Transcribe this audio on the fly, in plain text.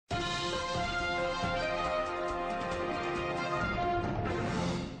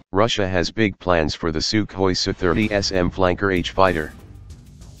Russia has big plans for the Sukhoi Su-30SM Flanker-H fighter.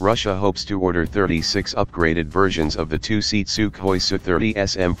 Russia hopes to order 36 upgraded versions of the two-seat Sukhoi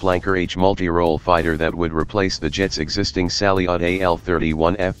Su-30SM Flanker-H multirole fighter that would replace the jet's existing Salyut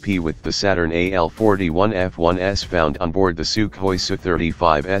AL-31FP with the Saturn AL-41F-1S found on board the Sukhoi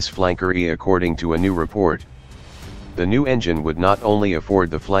Su-35S Flanker-E, according to a new report. The new engine would not only afford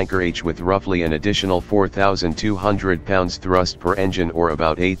the Flanker-H with roughly an additional 4,200 pounds thrust per engine, or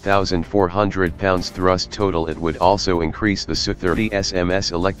about 8,400 pounds thrust total, it would also increase the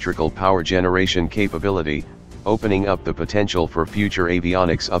Su-30SM's electrical power generation capability, opening up the potential for future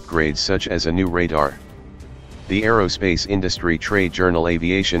avionics upgrades such as a new radar. The aerospace industry trade journal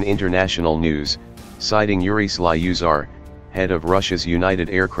Aviation International News, citing Yuri Slyusar, head of Russia's United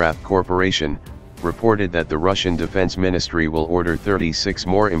Aircraft Corporation, reported that the Russian Defense Ministry will order 36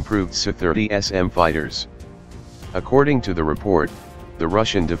 more improved Su-30SM fighters. According to the report, the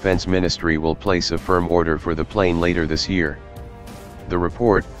Russian Defense Ministry will place a firm order for the plane later this year. The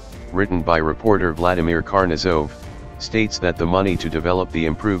report, written by reporter Vladimir Karnozov, states that the money to develop the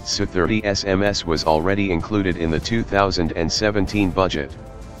improved Su-30SM was already included in the 2017 budget.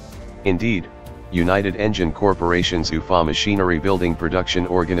 Indeed, United Engine Corporation's UFA Machinery Building Production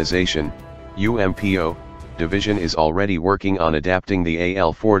Organization, UMPO, division is already working on adapting the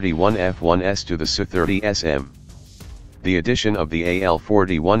AL-41F-1S to the Su-30SM. The addition of the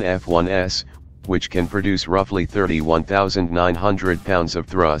AL-41F-1S, which can produce roughly 31,900 pounds of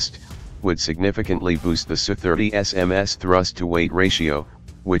thrust, would significantly boost the Su-30SM's thrust-to-weight ratio,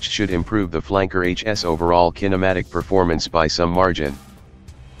 which should improve the Flanker-H's overall kinematic performance by some margin.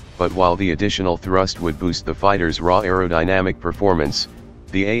 But while the additional thrust would boost the fighter's raw aerodynamic performance,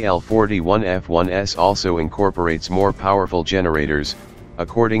 the AL-41F-1S also incorporates more powerful generators,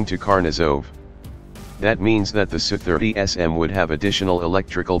 according to Karnozov. That means that the Su-30SM would have additional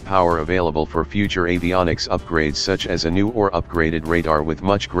electrical power available for future avionics upgrades, such as a new or upgraded radar with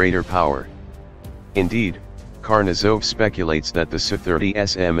much greater power. Indeed, Karnozov speculates that the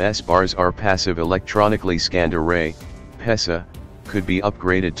Su-30SM's bars are passive electronically scanned array, PESA, could be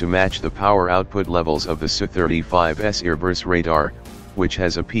upgraded to match the power output levels of the Su-35S Airbus radar, which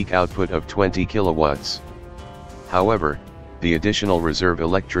has a peak output of 20 kilowatts. However, the additional reserve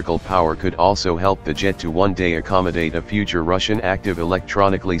electrical power could also help the jet to one day accommodate a future Russian active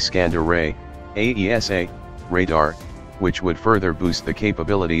electronically scanned array, AESA, radar, which would further boost the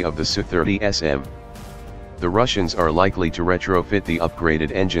capability of the Su-30SM. The Russians are likely to retrofit the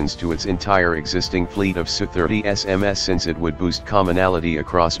upgraded engines to its entire existing fleet of Su-30SMs, since it would boost commonality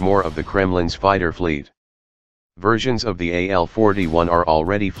across more of the Kremlin's fighter fleet. Versions of the AL-41 are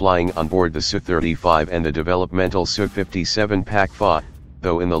already flying on board the Su-35 and the developmental Su-57 Pak-Fa,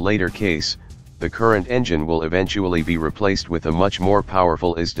 though in the later case, the current engine will eventually be replaced with a much more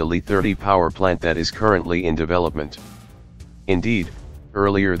powerful Is-30 power plant that is currently in development. Indeed,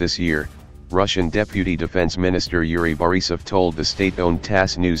 earlier this year, Russian Deputy Defense Minister Yuri Borisov told the state-owned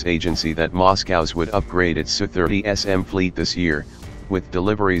TASS news agency that Moscow's would upgrade its Su-30SM fleet this year, with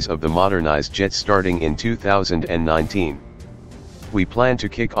deliveries of the modernized jet starting in 2019. We plan to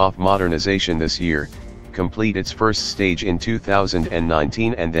kick off modernization this year, complete its first stage in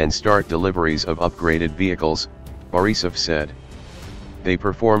 2019 and then start deliveries of upgraded vehicles, Borisov said. They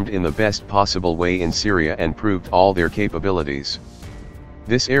performed in the best possible way in Syria and proved all their capabilities.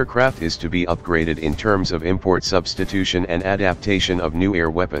 This aircraft is to be upgraded in terms of import substitution and adaptation of new air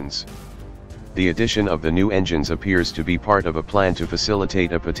weapons. The addition of the new engines appears to be part of a plan to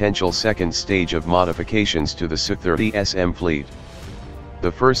facilitate a potential second stage of modifications to the Su-30SM fleet.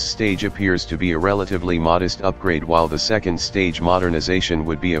 The first stage appears to be a relatively modest upgrade, while the second stage modernization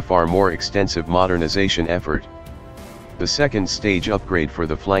would be a far more extensive modernization effort. The second stage upgrade for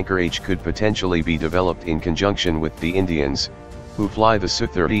the Flanker-H could potentially be developed in conjunction with the Indians, who fly the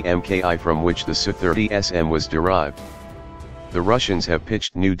Su-30MKI, from which the Su-30SM was derived. The Russians have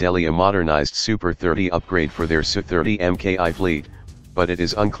pitched New Delhi a modernized Super 30 upgrade for their Su-30MKI fleet, but it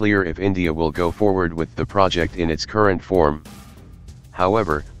is unclear if India will go forward with the project in its current form.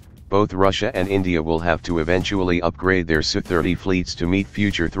 However, both Russia and India will have to eventually upgrade their Su-30 fleets to meet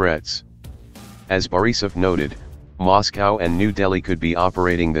future threats. As Borisov noted, Moscow and New Delhi could be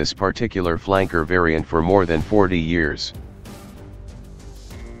operating this particular flanker variant for more than 40 years.